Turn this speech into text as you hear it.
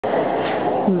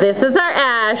This is our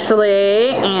Ashley,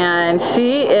 and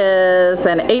she is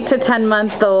an 8 to 10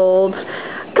 month old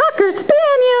Cocker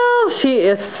Spaniel. She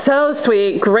is so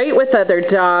sweet, great with other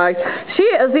dogs. She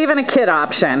is even a kid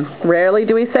option. Rarely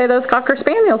do we say those Cocker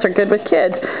Spaniels are good with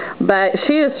kids, but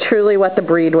she is truly what the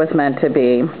breed was meant to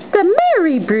be. The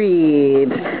Mary breed.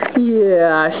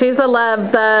 Yeah, she's a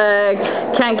love bug.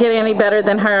 Can't get any better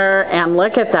than her. And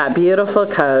look at that beautiful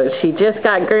coat. She just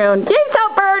got groomed. You're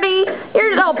so birdie.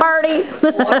 You're so birdie.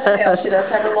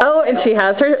 Oh, and she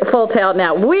has her full tail.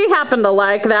 Now, we happen to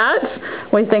like that.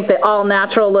 We think the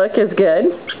all-natural look is good.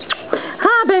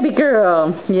 Hi, baby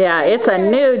girl. Yeah, it's a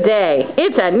new day.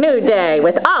 It's a new day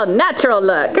with all-natural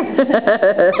look.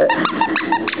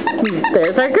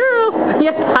 There's our girl.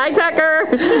 Yes, hi, Tucker.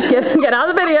 Get out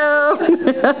of the video.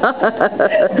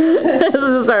 This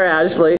is our Ashley.